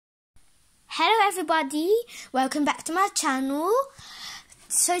everybody, welcome back to my channel.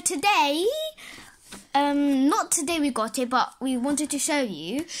 So today, not today we got it, but we wanted to show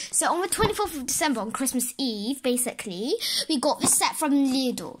you. So on the 24th of December, on Christmas Eve, basically, we got this set from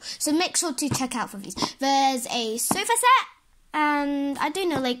Lidl. So make sure to check out for these. There's a sofa set, and I don't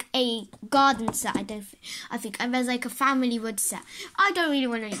know, like a garden set, I think, and there's like a family wood set. I don't really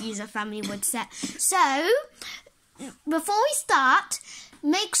want to use a family wood set. So, before we start,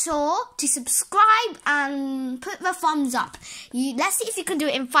 make sure to subscribe and put the thumbs up. Let's see if you can do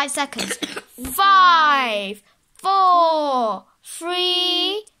it in 5 seconds. 5, 4,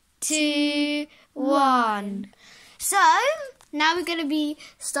 3, 2, 1. So, now we're going to be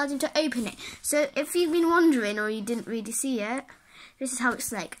starting to open it. So, if you've been wondering or you didn't really see it, this is how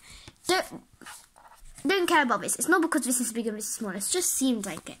it's like. Don't care about this. It's not because this is big and this is small. It just seems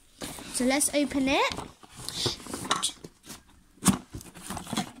like it. So, let's open it.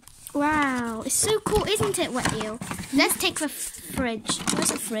 Wow, it's so cool, isn't it, Wet Eel? Let's take the fridge. Where's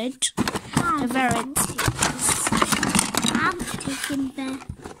the fridge? The variant. I'm taking the...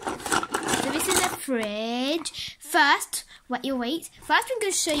 So this is a fridge. First, Wet Eel, wait. First I'm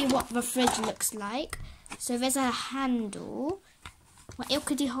going to show you what the fridge looks like. So there's a handle. Wet Eel,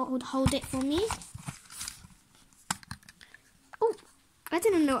 could you hold it for me? Oh, I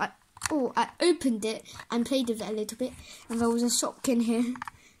didn't know. I opened it and played with it a little bit. And there was a Shopkin here.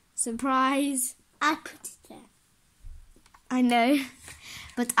 Surprise! I put it there. I know,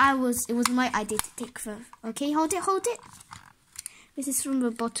 but it was my idea to take the. Okay, hold it. This is from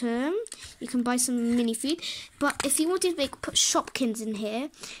the bottom. You can buy some mini food, but if you want to put Shopkins in here,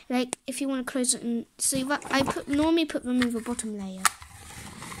 like if you want to close it, normally put them in the bottom layer.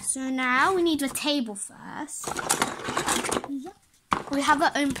 So now we need the table first. Yep. We have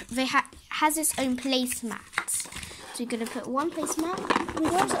our own. Has its own placemats. So you're going to put one placemat.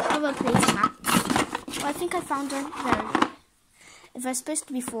 There's other placemats. Oh, I think I found one. There. If there's supposed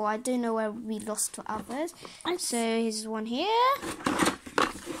to be 4, I don't know where we lost the others. So here's one here.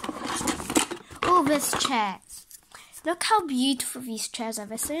 Oh, there's chairs. Look how beautiful these chairs are.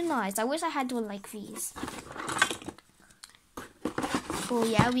 They're so nice. I wish I had one like these. Oh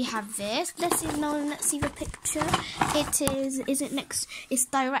yeah, we have this. Let's see the picture. It's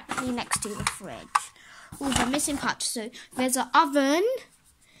directly next to the fridge. Oh, the missing part. So there's an oven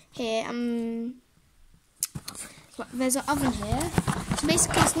here. There's an oven here. So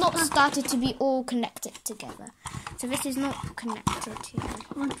basically, it's not started to be all connected together. So this is not connected here.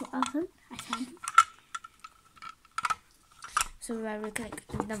 Want the oven? I can. So we're like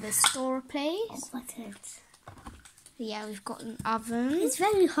another store place. What's it? Yeah, we've got an oven. It's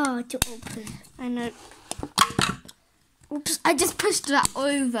very hard to open. I know. Oops! I just pushed that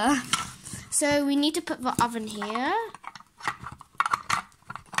over. So we need to put the oven here. Yeah.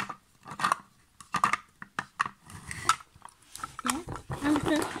 And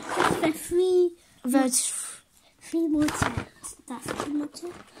there's 3 more chairs. That's 2 more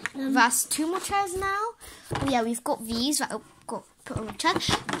chairs. That's 2 more chairs now. Oh, yeah, we've got these that I've got put on the chair.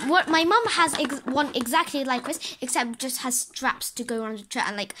 What my mum has one exactly like this, except just has straps to go around the chair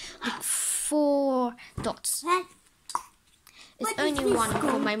and like 4 dots. It's only one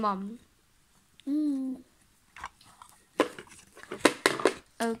for my mum.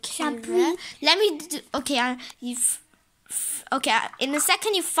 Okay, let me do, okay, in a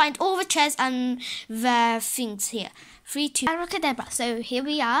second you find all the chairs and the things here. 3, 2, abracadabra. So here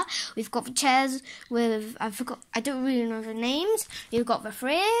we are. We've got the chairs with, I don't really know the names. We've got the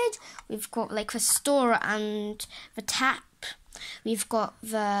fridge. We've got like the store and the tap. We've got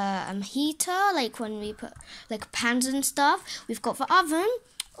the heater, like when we put like pans and stuff. We've got the oven.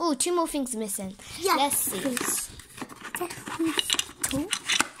 Oh, 2 more things missing. Yeah. Let's see.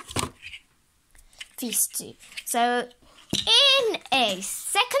 These 2. So, in a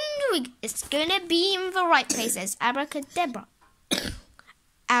second, it's going to be in the right places. Abracadabra.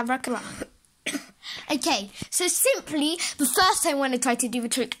 Abracadabra. Okay, so simply, the first time when I tried to do the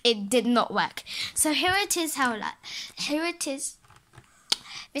trick, it did not work. So here it is here it is.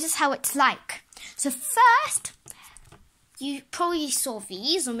 This is how it's like. So first, you probably saw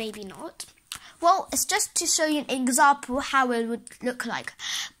these, or maybe not. Well, it's just to show you an example how it would look like.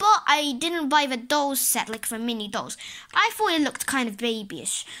 But I didn't buy the dolls set, like the mini dolls. I thought it looked kind of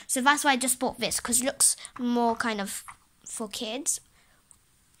babyish. So that's why I just bought this, because it looks more kind of for kids.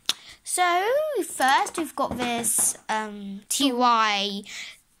 So, first we've got this TY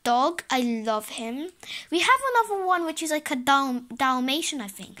dog. I love him. We have another one which is like a Dalmatian, I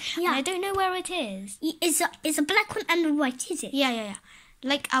think. Yeah. And I don't know where it is. It's a black one and a white, is it? Yeah.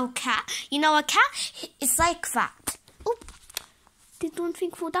 Like our cat. You know, a cat, it's like that. Oh, did one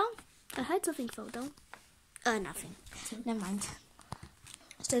thing fall down? I heard something fall down. Nothing. Never mind.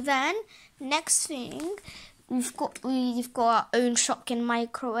 So then, next thing, we've got our own Shopkin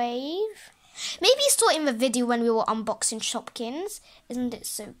microwave. Maybe you saw it in the video when we were unboxing Shopkins. Isn't it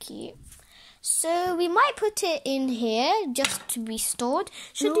so cute? So we might put it in here just to be stored.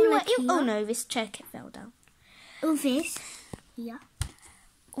 Should we? Oh no, this chair fell down. Oh, this? Yeah.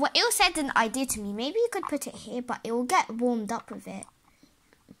 Well, Il said an idea to me. Maybe you could put it here, but it will get warmed up with it.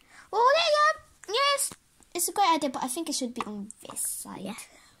 Well, there you go. Yes, it's a great idea, but I think it should be on this side. Yeah.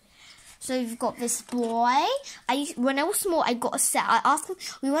 So we've got this boy. When I was small, I got a set. I asked him.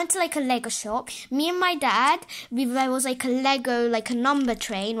 We went to like a Lego shop. Me and my dad. There was like a Lego, like a number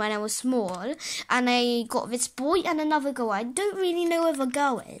train when I was small, and I got this boy and another girl. I don't really know where the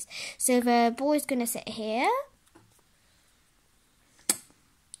girl is. So the boy's gonna sit here.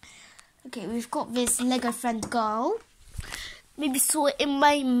 Okay, we've got this Lego friend girl. Maybe saw it in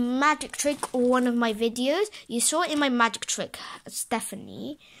my magic trick or one of my videos. You saw it in my magic trick,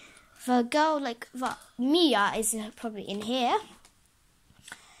 Stephanie. The girl, Mia, is probably in here.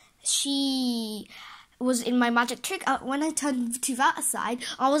 She was in my magic trick. When I turned to that side,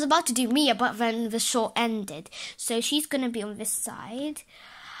 I was about to do Mia, but then the shot ended. So she's going to be on this side.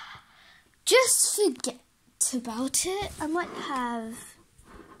 Just forget about it. I might have...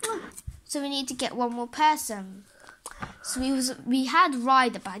 So we need to get one more person. So we had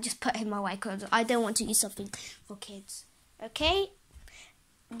Ryder, but I just put him away because I don't want to use something for kids. Okay?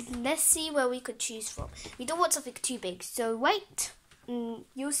 Let's see where we could choose from. We don't want something too big, so wait.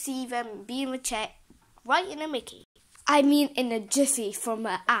 You'll see them be in the chair right in a Mickey. I mean in a jiffy from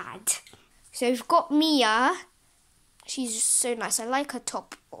an ad. So we've got Mia. She's just so nice. I like her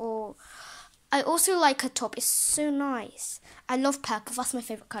top. I also like her top. It's so nice. I love purple. That's my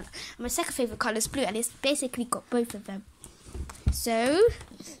favourite colour. And my second favourite colour is blue, and it's basically got both of them. So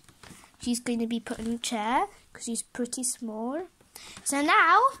she's going to be put in a chair because she's pretty small. So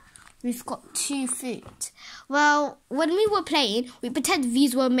now, we've got 2 foods. Well, when we were playing, we pretended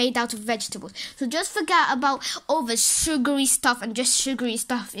these were made out of vegetables. So just forget about all the sugary stuff and just sugary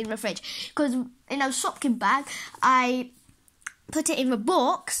stuff in the fridge. Because in our Shopkin bag, I put it in the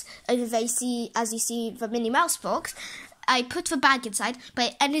box, as you see the Minnie Mouse box. I put the bag inside,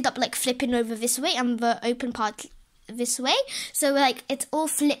 but it ended up flipping over this way and the open part this way, so it's all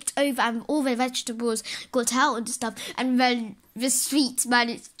flipped over and all the vegetables got out and stuff, and then the sweets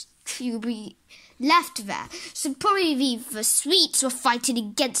managed to be left there. So probably the sweets were fighting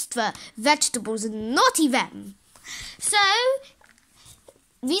against the vegetables and naughty them. So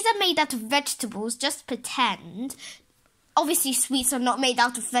these are made out of vegetables, just pretend. Obviously sweets are not made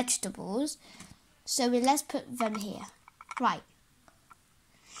out of vegetables, so let's put them here. Right.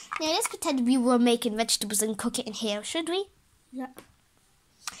 Now let's pretend we were making vegetables and cook it in here, should we? Yeah.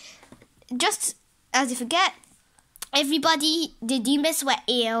 Just as you forget, everybody, did you miss where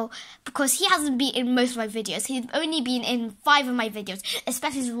Il? Because he hasn't been in most of my videos. He's only been in 5 of my videos,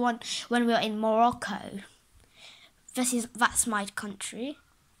 especially the one when we were in Morocco. That's my country.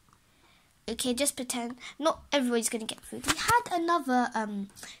 Okay, just pretend. Not everybody's going to get food. We had another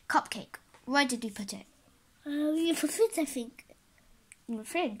cupcake. Where did we put it? In the fridge, I think. In the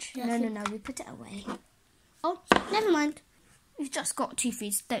fridge? Yeah, No, we put it away. Oh, never mind. We've just got 2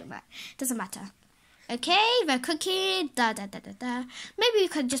 foods, doesn't matter. Okay, they're cooking, Maybe we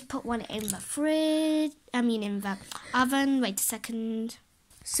could just put one in the fridge, in the oven. Wait a second.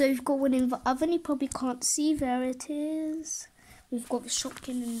 So we've got one in the oven, you probably can't see, there it is. We've got the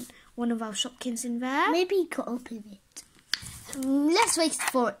Shopkin and one of our Shopkins in there. Maybe you could open it. Let's wait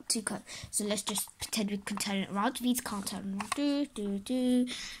for it to cook. So let's just pretend we can turn it around. These can't turn around.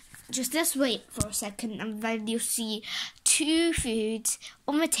 Just let's wait for a second, and then you'll see 2 foods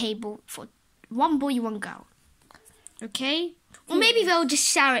on the table for 1 boy, 1 girl. Okay? Or maybe they'll just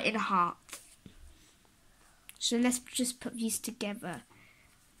share it in half. So let's just put these together.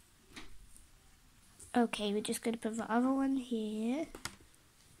 Okay, we're just going to put the other one here.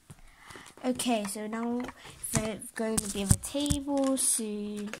 Okay, so now they're going to be on the table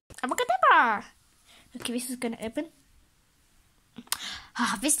soon. Abracadabra! Okay, this is going to open.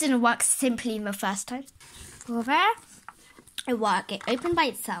 This didn't work simply in the first time. Over there. It worked. It opened by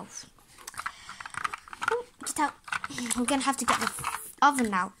itself. Oh, just out. We're going to have to get the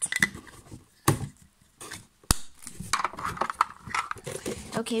oven out.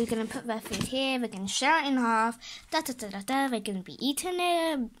 Okay, we're going to put the food here. We're going to share it in half. We're going to be eating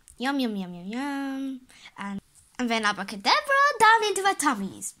it. Yum, yum, yum, yum, yum. And then abracadabra down into their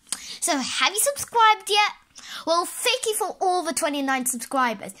tummies. So, have you subscribed yet? Well, thank you for all the 29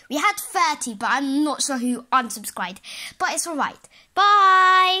 subscribers. We had 30, but I'm not sure who unsubscribed. But it's alright.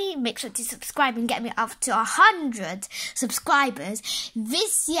 Bye! make sure to subscribe and get me up to 100 subscribers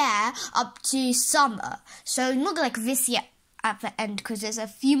this year up to summer. So not like this year at the end because there's a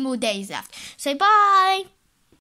few more days left. So bye!